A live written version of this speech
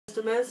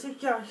Beste mensen, ik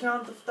ga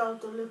gaan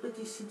verteld door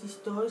Liberty City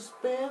Story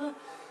spelen.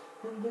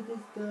 En dit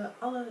is de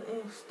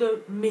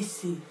allereerste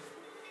missie.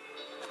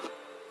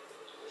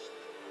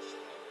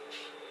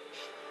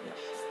 Ja,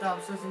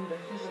 staat 36,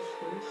 dat is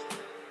goed.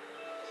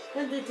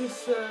 En dit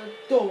is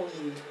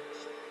Tony.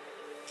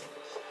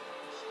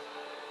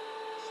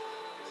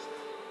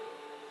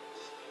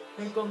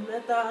 Hij komt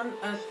net aan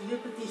uit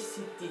Liberty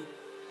City.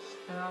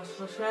 En hij is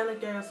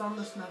waarschijnlijk ergens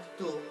anders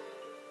naartoe.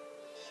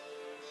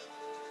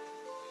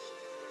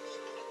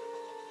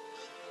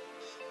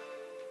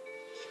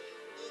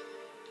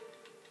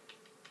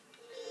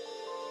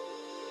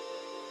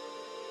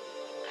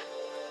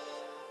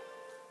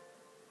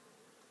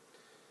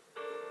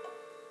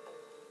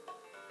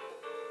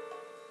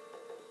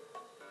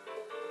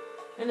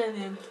 En hij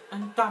neemt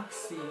een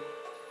taxi.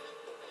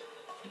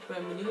 Ik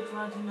ben benieuwd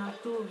waar hij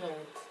naartoe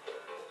rijdt.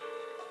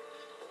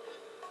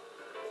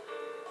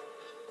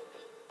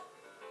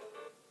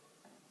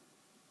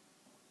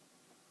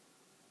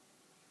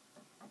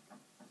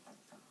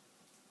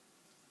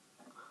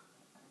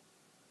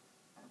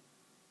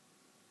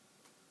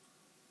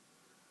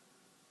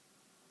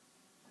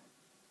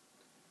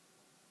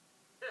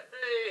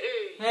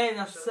 Hey,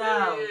 dat is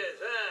Sal.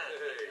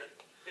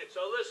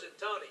 So listen,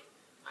 Tony.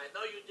 I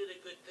know you did a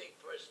good thing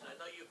for us, and I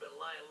know you've been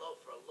lying low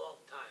for a long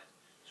time.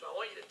 So I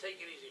want you to take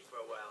it easy for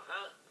a while,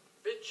 huh?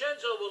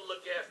 Vincenzo will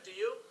look after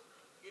you.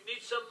 You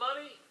need some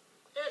money?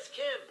 Ask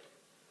him.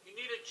 You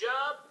need a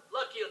job?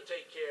 Lucky he'll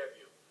take care of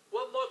you.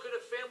 What more could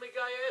a family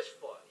guy ask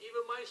for?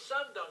 Even my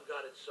son done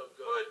got it so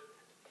good.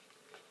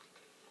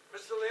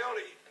 But, Mr.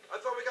 Leone, I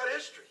thought we got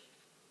history.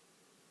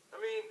 I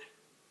mean,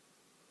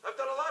 I've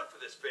done a lot for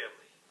this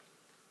family.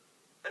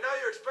 And now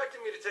you're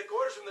expecting me to take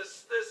orders from this...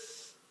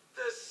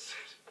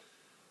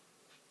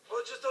 Well,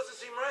 it just doesn't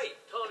seem right.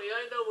 Tony,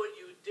 I know what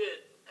you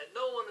did, and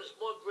no one is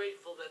more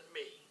grateful than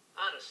me,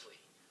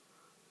 honestly.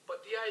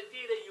 But the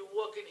idea that you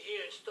walk in here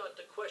and start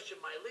to question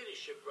my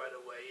leadership right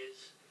away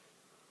is,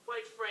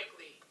 quite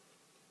frankly,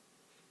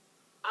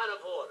 out of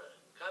order.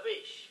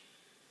 Capiche?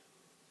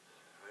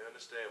 I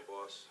understand,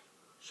 boss.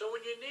 So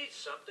when you need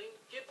something,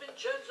 give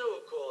Vincenzo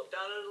a call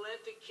down at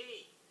Atlantic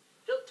Key.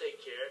 He'll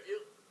take care of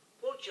you.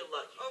 Won't you,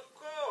 Lucky? Of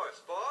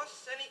course,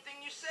 boss. Anything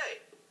you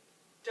say.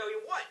 Tell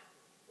you what,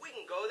 we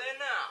can go there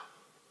now.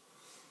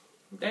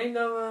 Ik denk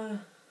dat we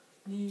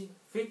die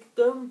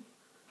victim,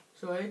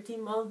 zo heet die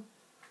man,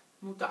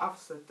 moeten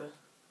afzetten.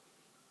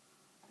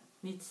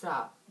 Niet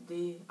Saab.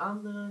 Die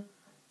andere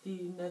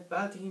die net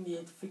buiten ging, die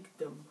heet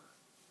victim.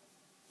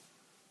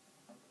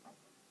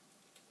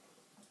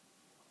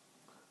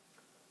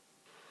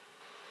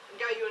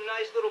 Got you a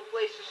nice little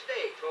place to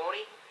stay,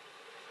 Tony.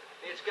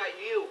 It's got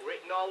you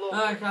written all over.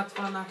 Hij gaat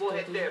van achter,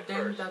 dus ik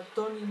denk dat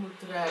Tony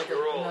moet rijden.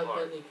 En dat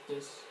ben ik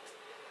dus.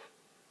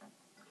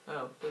 Oh,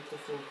 dat de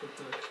volgende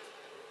terug.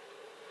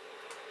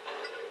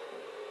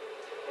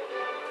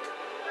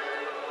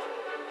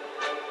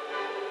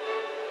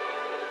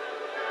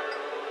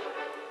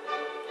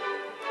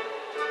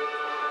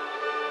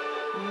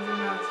 We moeten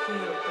naar het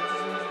veld, dat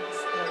is onze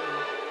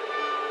bestemming.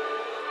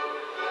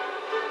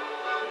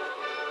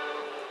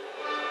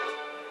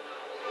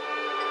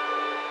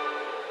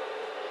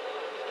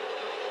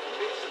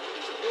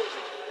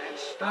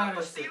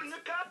 Stop stealing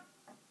the cup.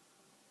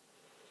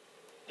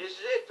 This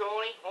is it,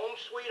 Tony. Home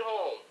sweet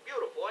home.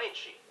 Beautiful, ain't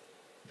she?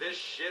 This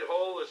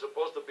shithole is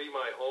supposed to be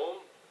my home?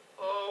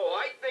 Oh,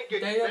 I think it's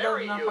Ik denk dat dat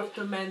very een useful.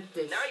 appartement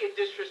is. Now you're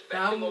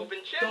disrespecting Daar old moet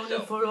Vincenzo.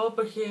 Tony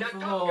voorlopig geen Now,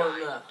 tough verwonen.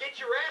 guy, get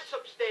your ass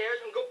upstairs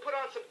and go put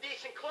on some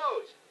decent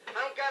clothes. I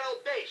don't got all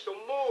day, so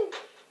move.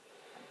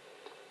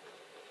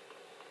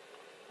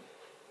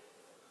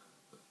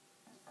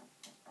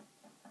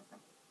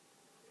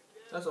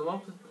 Dat is om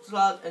op te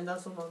slaan en dat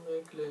is om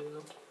andere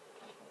kleuren.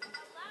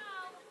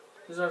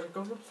 Dus als ik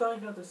opsta,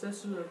 gaat de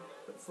 6 uur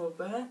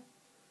voorbij.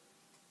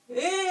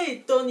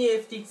 Hé, Tony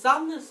heeft iets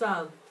anders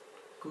aan.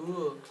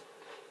 Cool.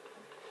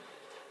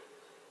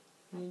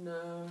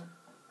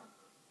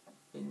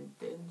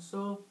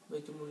 Vincenzo,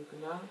 beetje moeilijke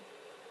naam.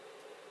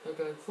 Dan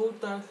kan ik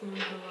voertuig in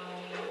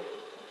bewaren.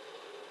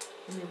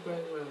 En die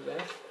brengen we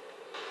weg.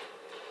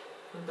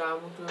 En daar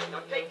moeten we...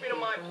 Now take me to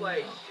my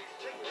place.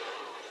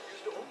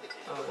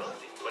 Oh, ja.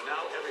 But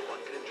now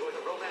everyone can enjoy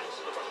the romance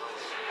of our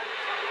hearts.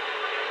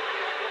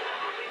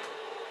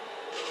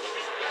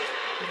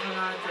 Ik ga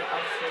naar het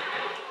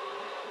afzetten.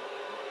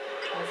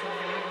 Dat is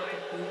even wat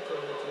ik niet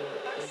kan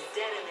natuurlijk. Both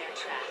dead in their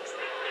tracks.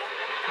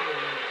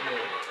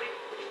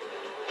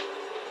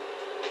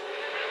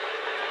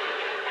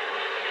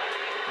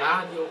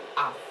 Radio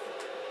af.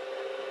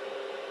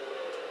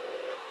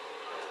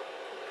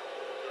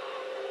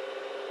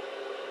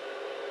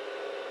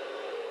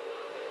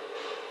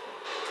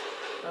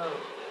 Oh.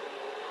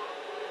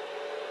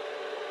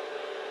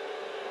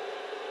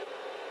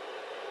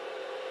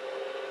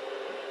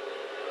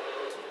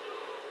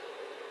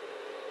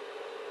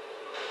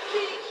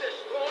 Jesus,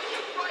 Tony,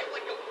 you drive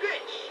like a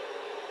bitch.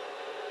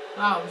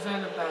 Nou, we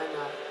zijn er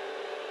bijna.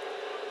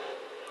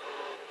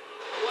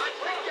 Watch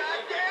the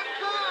goddamn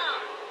car!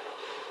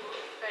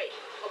 Hey,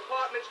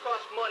 apartments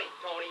cost money,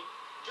 Tony.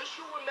 Just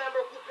you remember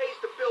who pays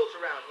the bills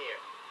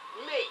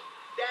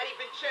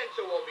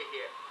Vincenzo over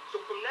here. So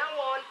from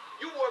now on,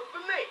 you work for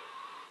me.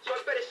 So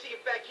I better see you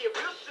back here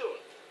real soon.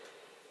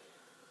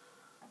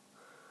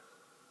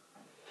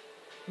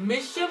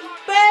 Mission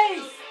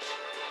Base!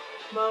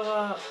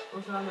 Maar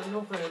we gaan er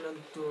nog een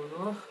aan doen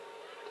hoor.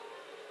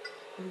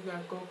 Die ga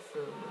ik ook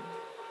filmen.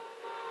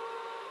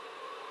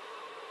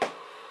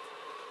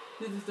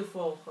 Dit is de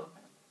volgende.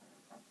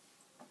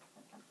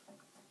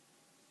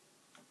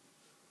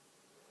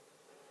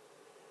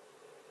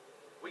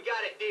 We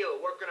got a deal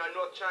working on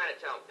North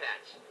Chinatown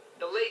patch.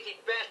 The lazy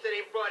bastard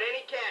ain't brought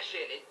any cash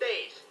in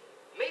days.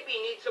 Maybe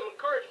he needs some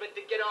encouragement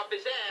to get off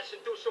his ass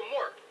and do some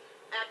work.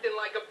 Acting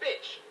like a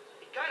bitch.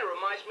 He kind of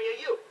reminds me of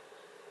you.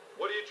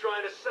 What are you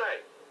trying to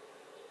say?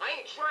 I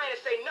ain't trying to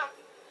say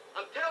nothing.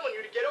 I'm telling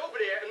you to get over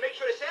there and make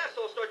sure this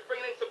asshole starts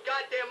bringing in some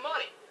goddamn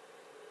money.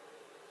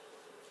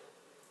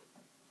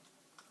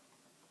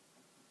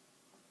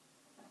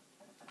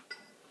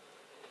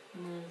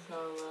 Nu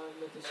gaan we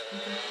met de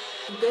scooter.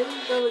 Ik denk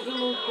dat we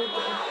iemand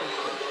moeten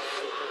oppikken.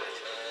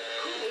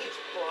 Who needs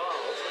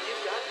balls when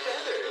you've got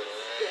feathers?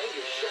 Bang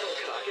your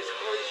shuttlecock as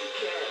hard as you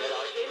can at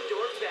our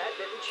indoor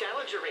badminton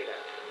challenge arena.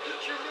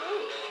 Eat your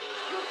nose.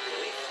 You're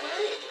really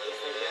sweating. Yes,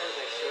 I know.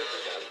 My shorts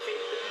are comfy.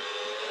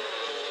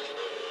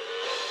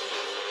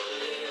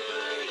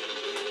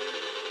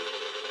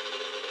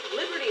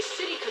 Liberty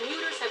City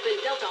commuters have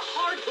been dealt a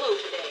hard blow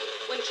today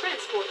when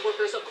transport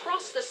workers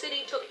across the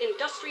city took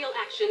industrial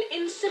action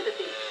in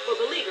sympathy for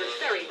beleaguered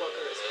ferry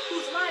workers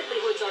whose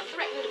livelihoods are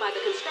threatened by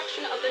the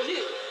construction of the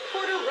new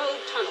Porter Road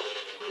Tunnel.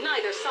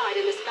 Neither side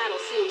in this battle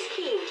seems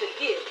keen to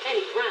give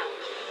any ground.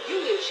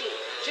 Union Chief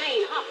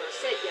Jane Hopper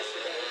said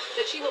yesterday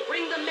that she will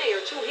bring the mayor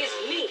to his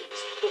knees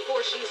before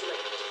she's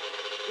left.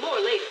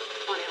 More later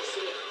on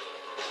LCA.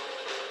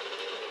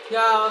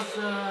 Ja, als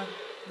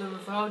de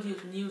mevrouw die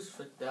het nieuws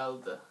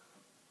vertelde.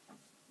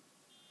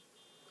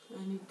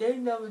 En ik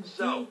denk dat we die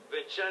So,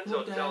 Vincenzo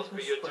moeten tells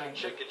me you're too bespreken.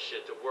 chicken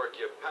shit to work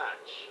your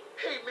patch.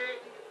 Hey man,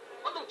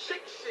 I'm no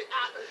chicken shit.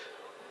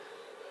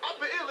 I've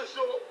been ill as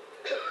all.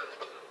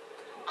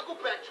 I'll go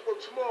back to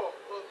work tomorrow.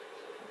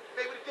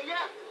 Maybe the day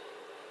after.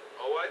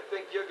 Oh, I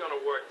think you're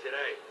gonna work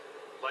today.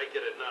 Like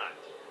it or not.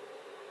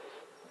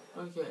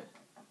 Oké.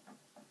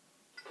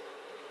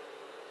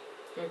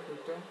 Kijk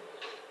goed hè.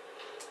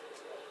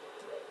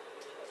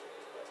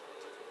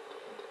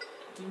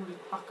 Die moet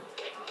ik pakken.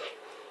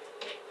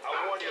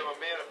 I warn you, I'm a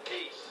man of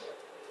peace.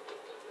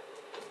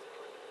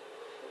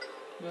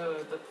 Ja,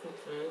 dat goed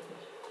weten.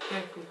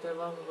 Kijk goed hè,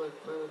 wat we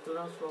toen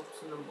als we op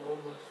zijn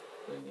brommer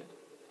springen.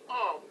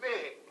 Oh man,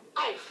 I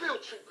don't feel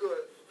too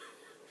good.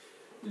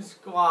 Dat is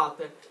kwaad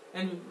hè.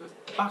 En nu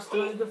past er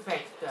een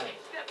gevecht uit.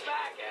 Step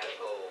back,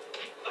 asshole.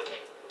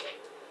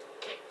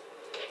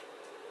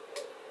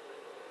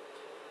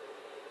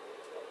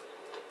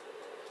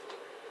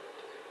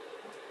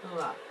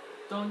 Voilà,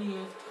 Tony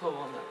heeft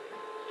gewonnen.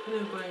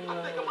 Nu brengen we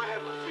I think I might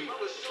have a hem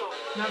fever or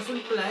something. naar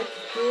zijn plek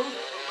toe.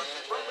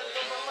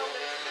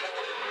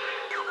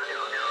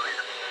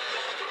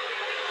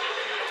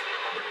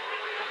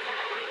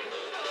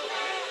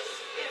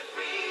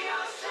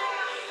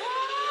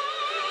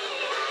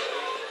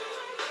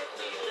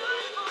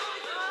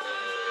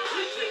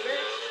 Listen,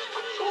 man,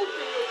 I told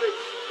you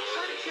already.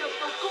 Chinatown's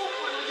no go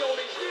for the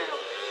Leones now.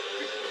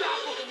 This is not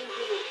what we're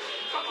doing.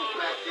 If I go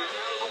back there,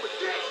 I'm a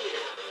dead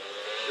man.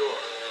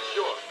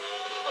 Sure.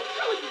 I'm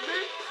telling you,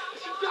 man,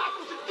 this is not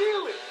what's a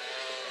dealing.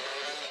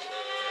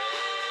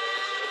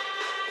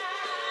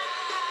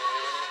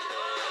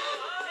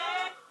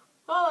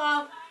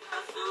 Voilà,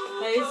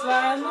 hij is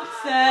waar hij moet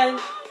zijn.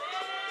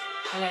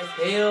 En hij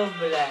is heel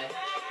blij.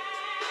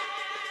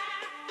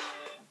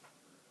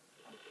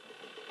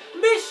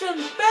 Mission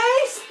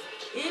Based!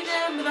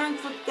 Iedereen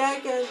bedankt voor het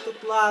kijken en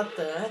tot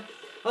later. Hè.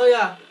 Oh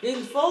ja, in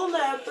de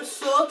volgende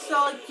episode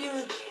zal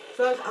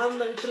ik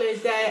andere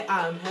kledij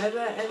aan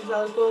hebben en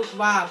zal ik ook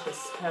wapens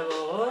hebben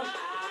hoor.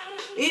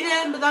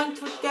 Iedereen bedankt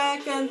voor het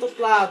kijken en tot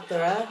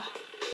later. Hè.